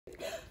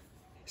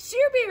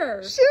Sheer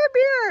beer! Sheer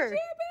beer! Sheer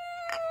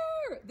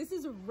beer! This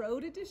is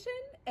road edition,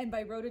 and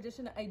by road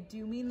edition, I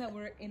do mean that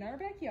we're in our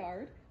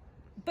backyard.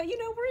 But you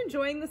know, we're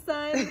enjoying the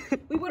sun.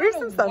 We went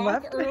on a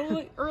walk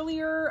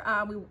earlier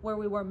where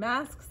we wore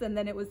masks, and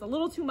then it was a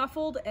little too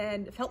muffled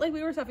and felt like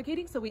we were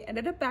suffocating, so we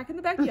ended up back in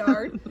the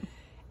backyard.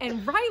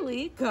 And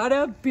Riley got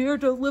a beer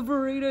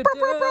delivery today.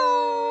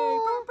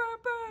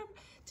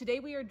 Today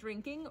we are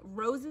drinking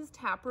ROSES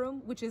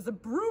Taproom, which is a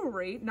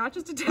brewery, not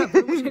just a tap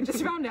room, which I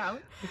just found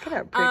out. Look at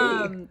how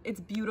pretty.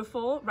 It's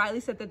beautiful. Riley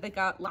said that they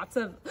got lots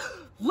of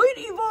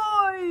lady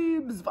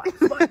vibes.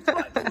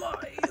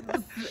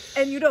 Vibes.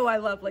 And you know I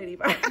love lady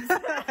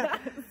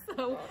vibes.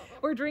 So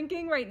we're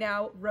drinking right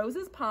now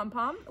ROSES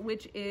Pom-Pom,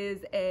 which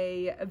is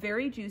a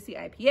very juicy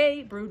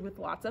IPA brewed with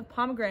lots of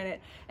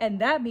pomegranate.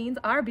 And that means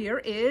our beer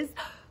is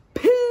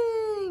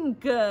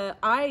pink.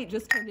 I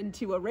just turned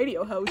into a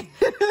radio host.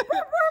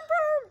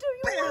 Do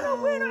you want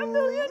to win $1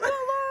 million?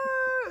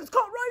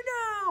 Call right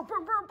now. Burr,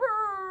 burr,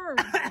 burr.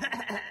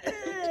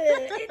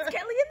 It's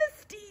Kelly and the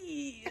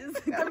Stees.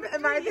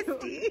 Am I the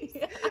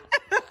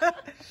Stees?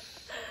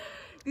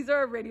 These are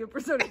our radio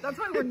personas. That's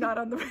why we're not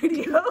on the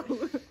radio.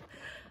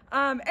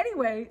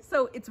 Anyway,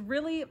 so it's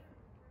really,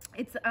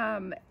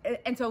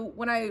 and so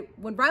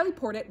when Riley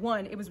poured it,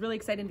 it was really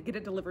exciting to get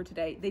it delivered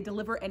today. They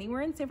deliver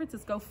anywhere in San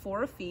Francisco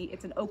for a fee.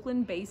 It's an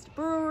Oakland-based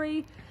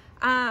brewery.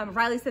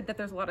 Riley said that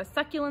there's a lot of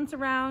succulents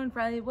around.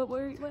 Riley, what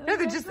no,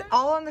 they're just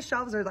all on the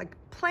shelves are like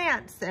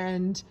plants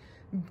and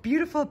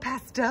beautiful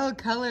pastel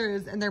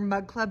colors, and their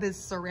mug club is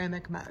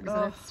ceramic mugs,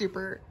 and it's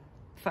super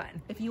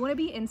fun. If you want to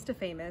be Insta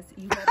famous,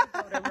 you gotta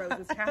go to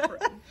ROSES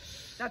Taproom.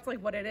 That's like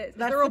what it is.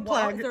 That's is there a the wall?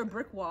 plug. Is there a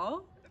brick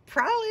wall?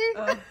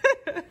 Probably.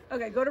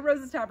 Okay, go to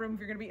ROSES Taproom if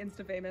you're gonna be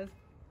Insta famous.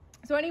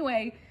 So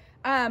anyway,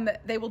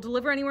 they will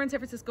deliver anywhere in San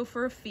Francisco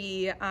for a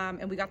fee,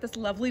 and we got this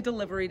lovely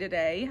delivery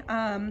today.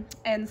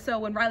 And so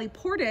when Riley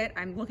poured it,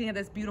 I'm looking at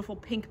this beautiful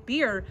pink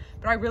beer,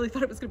 but I really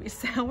thought it was gonna be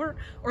sour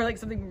or like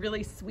something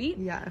really sweet.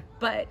 Yeah.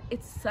 But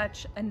it's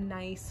such a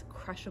nice,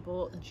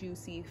 crushable,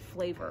 juicy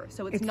flavor.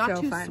 So it's not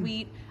so too fun.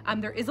 sweet.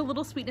 There is a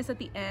little sweetness at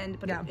the end,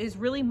 but it is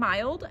really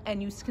mild,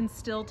 and you can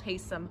still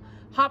taste some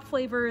hop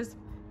flavors,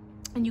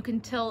 and you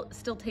can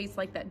still taste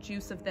like that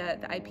juice of the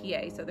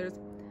IPA. So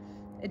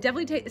it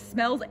definitely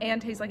smells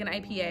and tastes like an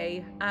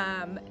IPA.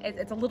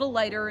 It's a little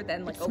lighter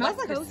than like a West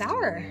Coast. It smells like a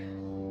sour.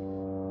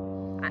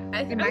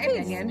 In my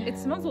opinion, it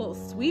smells a little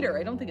sweeter.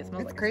 I don't think it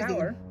smells like crazy.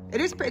 sour. It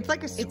is. It's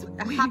like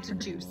a hopped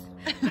juice.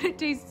 But it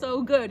tastes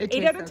so good.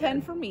 8 out of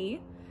 10 for me.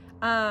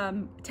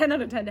 10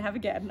 out of 10 to have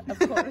again, of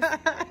course.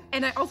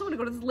 And I also want to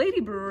go to this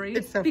lady brewery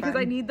because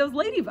I need those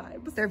lady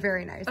vibes. They're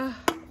very nice.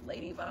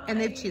 Lady vibes. And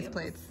they have cheese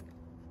plates.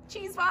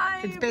 Cheese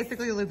vibes. It's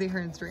basically Lizzie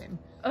Hearn's dream.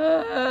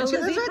 And she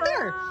lives right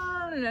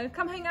there.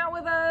 Come hang out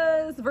with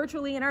us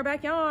virtually in our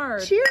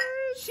backyard. Cheers!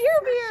 Sheer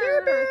beer!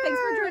 Sheer beer! Thanks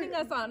for joining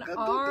us on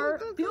our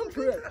field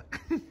trip.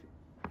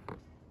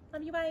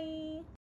 Love you, bye.